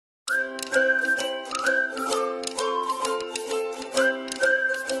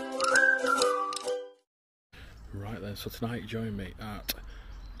So tonight you join me at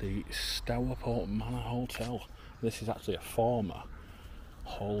the Stourport Manor Hotel. This is actually a former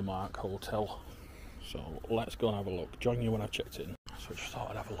Hallmark hotel. So let's go and have a look. Join you when I checked in. So I just thought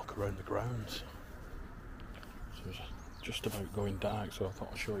I'd have a look around the grounds. So it's just about going dark, so I thought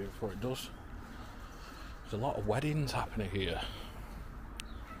I'd show you before it does. There's a lot of weddings happening here.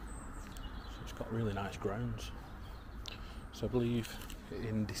 So it's got really nice grounds. So I believe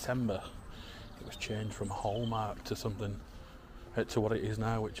in December it was changed from Hallmark to something, to what it is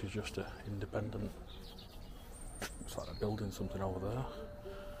now, which is just an independent. Looks like they're building something over there.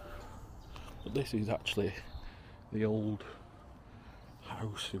 But this is actually the old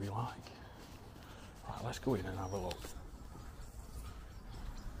house, if you like. Right, let's go in and have a look.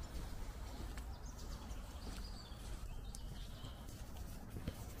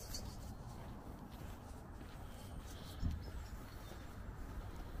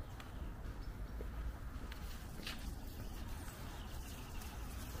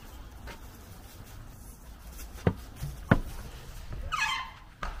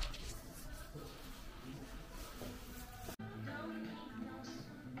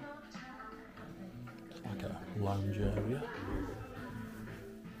 Lounge area.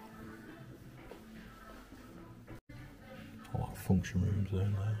 A lot of function rooms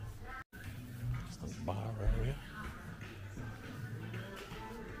down there. That's the bar area.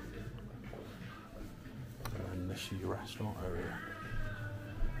 And this is your restaurant area.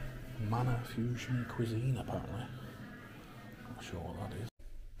 Manor Fusion Cuisine, apparently. Not sure what that is.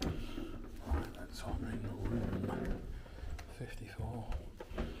 Right, that's on in room 54.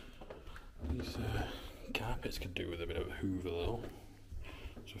 These carpets could do with a bit of a hoover though.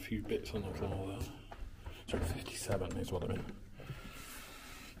 There's a few bits on the floor there. So 57 is what I mean.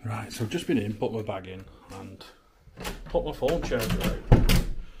 Right, so I've just been in, put my bag in and put my phone charger out.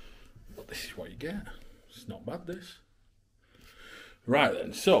 But this is what you get. It's not bad, this. Right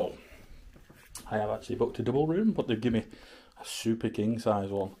then, so I have actually booked a double room, but they've given me a super king size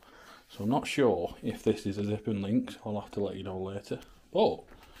one. So I'm not sure if this is a zip and links. I'll have to let you know later. But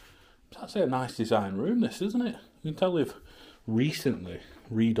it's actually a nice design room, this, isn't it? You can tell they've recently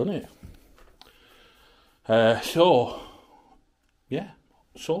redone it. So, yeah,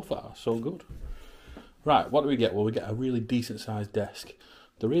 so far, so good. Right, what do we get? Well, we get a really decent sized desk.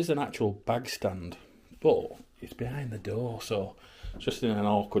 There is an actual bag stand, but it's behind the door, so it's just in an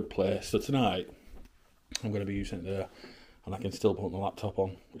awkward place. So tonight, I'm going to be using it there, and I can still put my laptop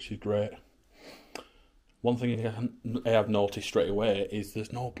on, which is great. One thing I have noticed straight away is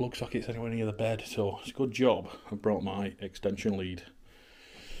there's no plug sockets anywhere near the bed, so it's a good job I brought my extension lead.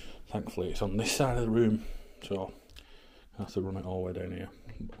 Thankfully it's on this side of the room, so I have to run it all the way down here.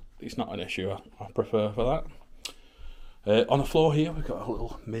 It's not an issue, I prefer for that. On the floor here we've got a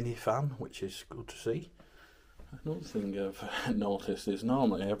little mini fan, which is good to see. Another thing I've noticed is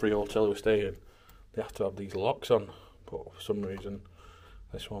normally every hotel we stay in, they have to have these locks on, but for some reason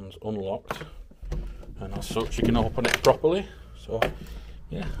this one's unlocked. And as such you can open it properly, so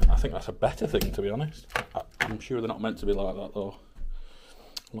yeah, I think that's a better thing, to be honest. I'm sure they're not meant to be like that though.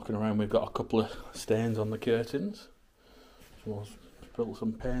 Looking around, we've got a couple of stains on the curtains, so I'll spill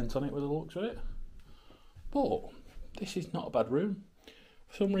some paint on it with the looks of it. But this is not a bad room.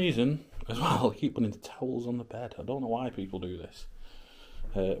 For some reason as well, I keep putting towels on the bed. I don't know why people do this.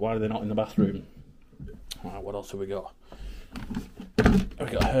 Why are they not in the bathroom? Right, what else have we got? We've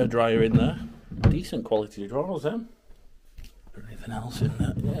got a hairdryer in there. Decent quality drawers then. Anything else in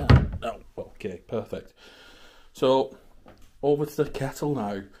there? Yeah. Oh, okay, perfect. So, over to the kettle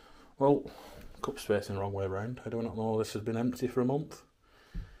now. Well, cup's facing the wrong way around. I do not know, this has been empty for a month.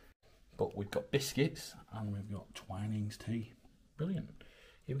 But we've got biscuits and we've got Twinings tea. Brilliant.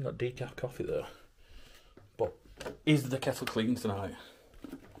 Even got decaf coffee there. But is the kettle clean tonight?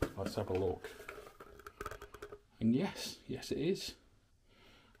 Let's have a look. And yes it is.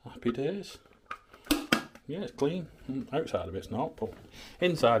 Happy days. Yeah, it's clean. Outside of it's not, but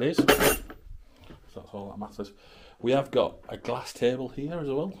inside is. So that's all that matters. We have got a glass table here as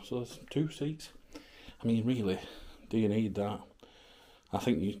well, so there's 2 seats. I mean, really, do you need that? I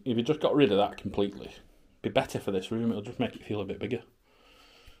think if you just got rid of that completely, it'd be better for this room. It'll just make it feel a bit bigger.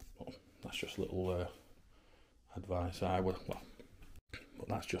 But that's just a little advice I would. Well, but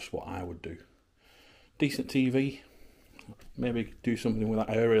that's just what I would do. Decent TV. Maybe do something with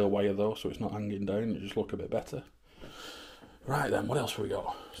that aerial wire though, so it's not hanging down, it just look a bit better. Right then, what else have we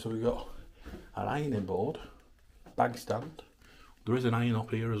got? So we've got an ironing board, bag stand, there is an iron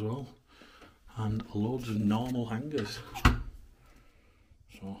up here as well, and loads of normal hangers.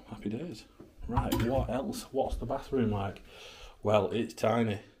 So, happy days. Right, what else? What's the bathroom like? Well, it's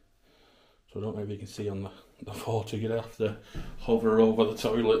tiny. So I don't know if you can see on the photo, you'd have to hover over the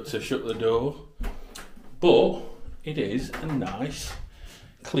toilet to shut the door. But it is a nice,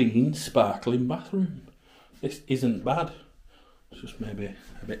 clean, sparkling bathroom. This isn't bad. It's just maybe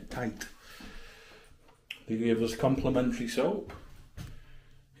a bit tight. They give us complimentary soap.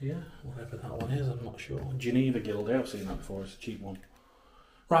 Yeah, whatever that one is, I'm not sure. Geneva Guild, I've seen that before, it's a cheap one.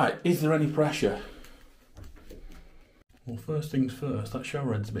 Right, is there any pressure? Well, first things first, that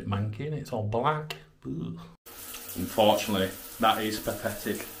shower head's a bit manky and it's all black. Ugh. Unfortunately, that is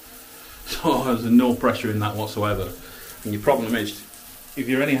pathetic. So there's no pressure in that whatsoever. And your problem is, if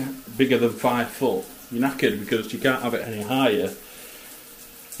you're any bigger than 5 foot, you're knackered because you can't have it any higher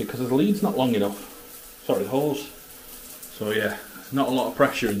because the lead's not long enough. Sorry, the hose. So yeah, not a lot of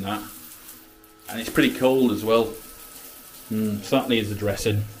pressure in that. And it's pretty cold as well. So that needs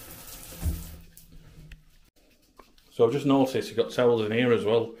addressing. So I've just noticed you've got towels in here as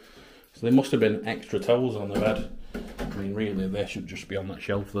well. So there must have been extra towels on the bed. I mean, really, they should just be on that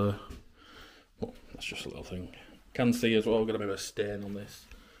shelf there. But that's just a little thing. Can see as well, I've got a bit of a stain on this.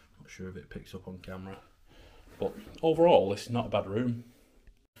 Not sure if it picks up on camera. But overall, it's not a bad room.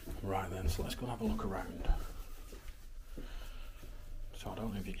 Right then, so let's go and have a look around. So I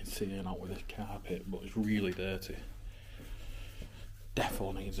don't know if you can see it or not with this carpet, but it's really dirty.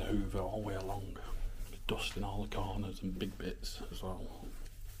 Definitely needs a hoover all the way along. There's dust in all the corners and big bits as well.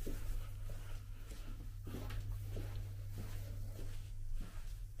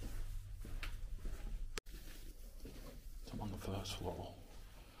 I'm on the first floor.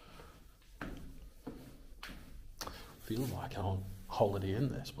 Feels like I'm on holiday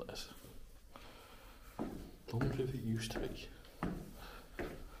in this place. I wonder if it used to be.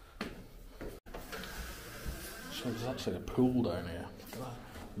 So there's actually a pool down here. Look at that.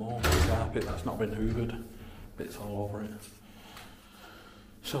 More carpet that's not been hoovered. Bits all over it.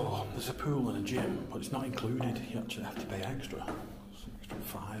 So there's a pool and a gym, but it's not included. You actually have to pay extra. It's an extra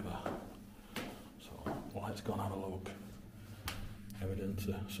 £5. So let's go and have a look. Evidence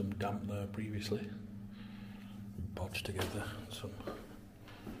of some damp there previously. Bodged together. Some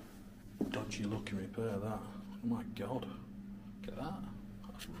dodgy looking repair that. Oh my god. Look at that.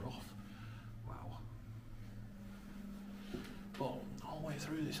 That's rough. Wow. But all the way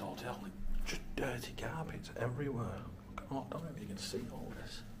through this hotel, just dirty carpets everywhere. Oh, I don't know if you can see all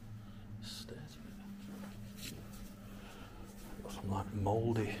this. Stairs. Got some like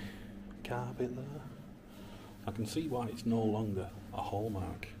mouldy carpet there. I can see why it's no longer a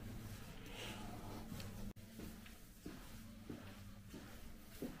hallmark.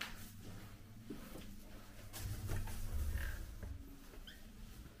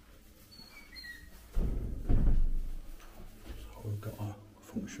 So we've got a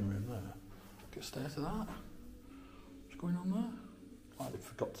function room there. Get a stair to that. What's going on there? Like they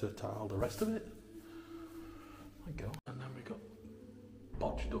forgot to tile the rest of it. There we go. And then we've got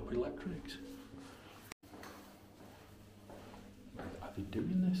bodged up electrics. Are they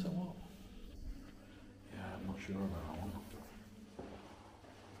doing this or what? Yeah, I'm not sure about that one.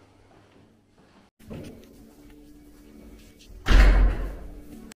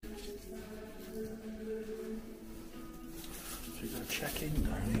 So you've got to check in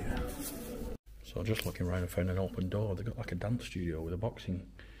down here. So just looking around, I found an open door. They've got like a dance studio with a boxing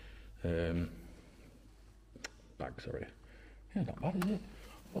bag, sorry. Yeah, not bad, is it?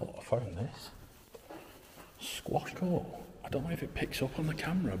 Oh, I found this. Squash court. I don't know if it picks up on the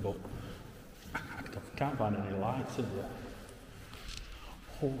camera, but I can't find any lights in there.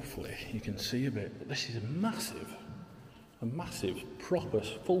 Hopefully you can see a bit, but this is a massive, proper,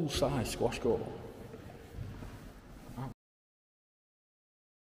 full-size squash court.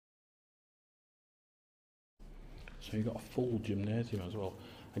 So you've got a full gymnasium as well.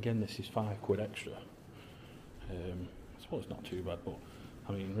 Again, this is £5 extra. I suppose it's not too bad, but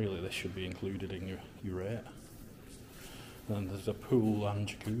I mean, really, this should be included in your rate. And there's a pool and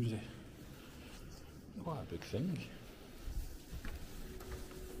jacuzzi. Quite a big thing.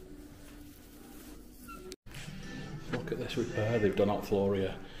 Look at this repair they've done on the floor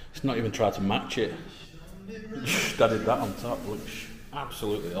here. It's not even tried to match it. Just added that on top. Looks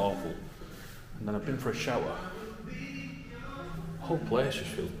absolutely awful. And then I've been for a shower. The whole place just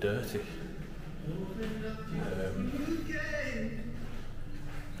feels dirty.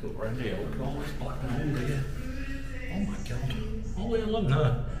 Look around here, look at all this black mould here. Oh my god. All the way along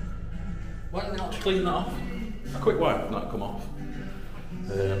there. Why didn't they not clean that off? A quick wipe and that'll come off.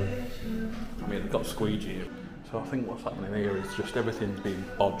 I mean, they've got squeegee here. So I think what's happening here is just everything's being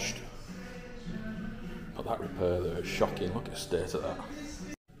bodged. But that repair there is shocking. Look at the state of that.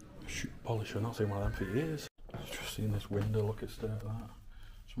 Shoe polish, I've not seen one of them for years. Just seen this window, look at the state of that.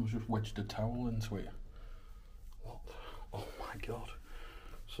 Someone's just wedged a towel into it. What? Oh my god.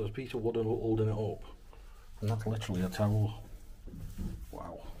 So there's a piece of wood holding it up. And that's literally a towel.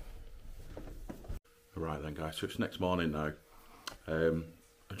 Wow. Right then guys, so it's next morning now. And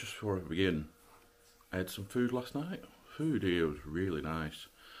just before I begin, I had some food last night. Food here was really nice.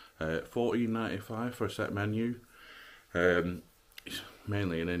 $14.95 for a set menu. It's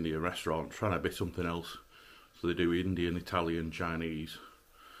mainly an Indian restaurant, trying to be something else. So they do Indian, Italian, Chinese.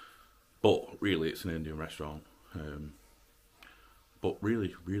 But really it's an Indian restaurant. But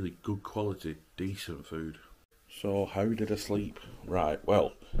really, really good quality, decent food. So how did I sleep? Right,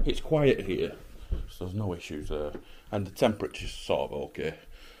 well, it's quiet here, so there's no issues there. And the temperature's sort of okay.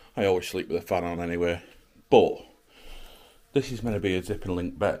 I always sleep with the fan on anyway. But this is meant to be a zip and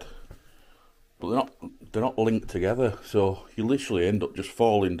link bed. But they're not linked together, so you literally end up just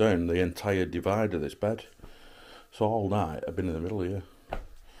falling down the entire divide of this bed. So all night I've been in the middle here.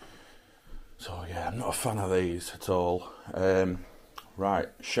 So yeah, I'm not a fan of these at all. Right,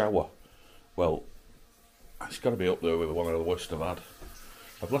 shower. Well, it's got to be up there with one of the worst I've had.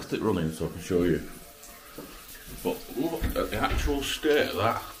 I've left it running so I can show you. But look at the actual state of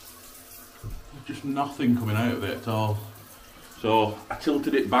that. There's just nothing coming out of it at all. So I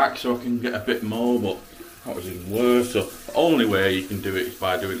tilted it back so I can get a bit more, but that was even worse. So the only way you can do it is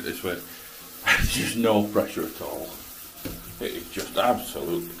by doing it this way. There's just no pressure at all. It is just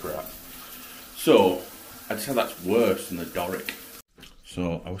absolutely crap. So I'd say that's worse than the Doric.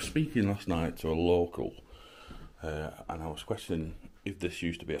 So I was speaking last night to a local, and I was questioning if this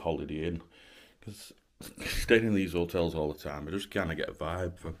used to be a Holiday Inn, because staying in these hotels all the time, I just kind of get a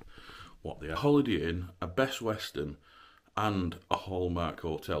vibe from what they are. Holiday Inn, a Best Western, and a Hallmark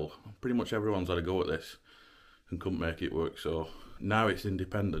hotel. Pretty much everyone's had a go at this and couldn't make it work, so now it's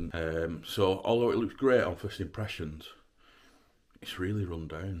independent. So although it looks great on first impressions, it's really run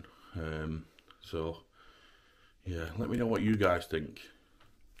down. So yeah, let me know what you guys think.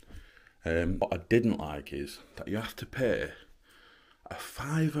 What I didn't like is that you have to pay a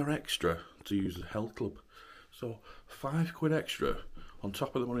 £5 extra to use the health club. So £5 extra on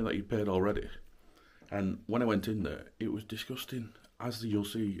top of the money that you paid already. And when I went in there, it was disgusting, as you'll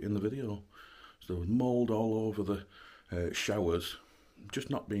see in the video. So there was mould all over the showers,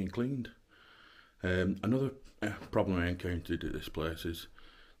 just not being cleaned. Another problem I encountered at this place is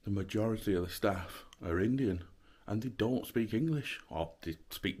the majority of the staff are Indian. And they don't speak English, or they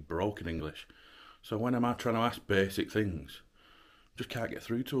speak broken English. So when I'm trying to ask basic things, just can't get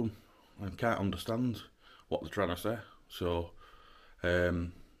through to them and can't understand what they're trying to say. So,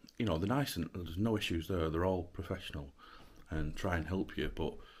 you know, they're nice and there's no issues there. They're all professional and try and help you,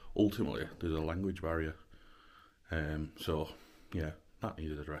 but ultimately there's a language barrier. So, yeah, that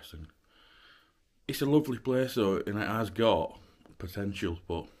needed addressing. It's a lovely place though, and it has got potential,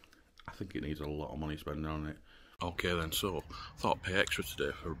 but I think it needs a lot of money spent on it. Okay then, so I thought I'd pay extra today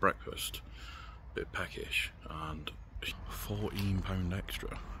for breakfast, bit peckish, and £14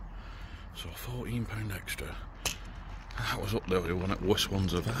 extra. So £14 extra. That was up there with one of the worst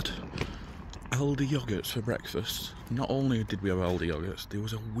ones I've had. Aldi yogurts for breakfast. Not only did we have Aldi yogurts, there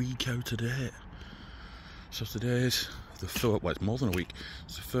was a week out of date. So today's the 3rd, well it's more than a week,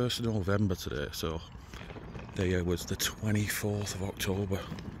 it's the 1st of November today, so there was the 24th of October.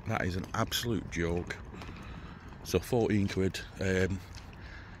 That is an absolute joke. So 14 quid.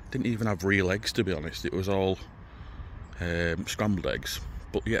 Didn't even have real eggs, to be honest. It was all scrambled eggs.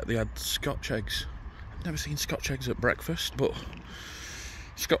 But yeah, they had Scotch eggs. I've never seen Scotch eggs at breakfast, but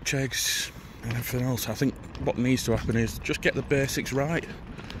Scotch eggs and everything else. I think what needs to happen is just get the basics right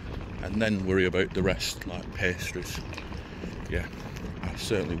and then worry about the rest, like pastries. Yeah, I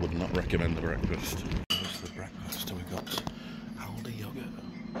certainly would not recommend the breakfast. What's the breakfast? We got Aldi yogurt.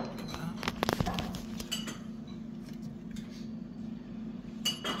 Look at that.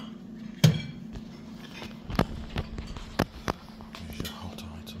 Here's your hot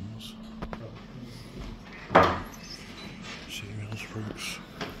items. Cereals, fruits.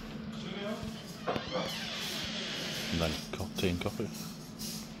 And then tea and coffee.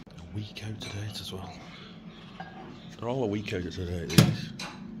 A week out of date as well. They're all a week out of date, these.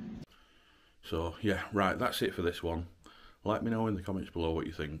 So yeah, right, that's it for this one. Let me know in the comments below what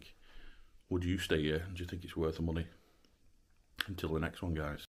you think. Would you stay here? Do you think it's worth the money? Until the next one,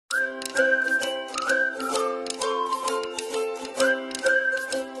 guys.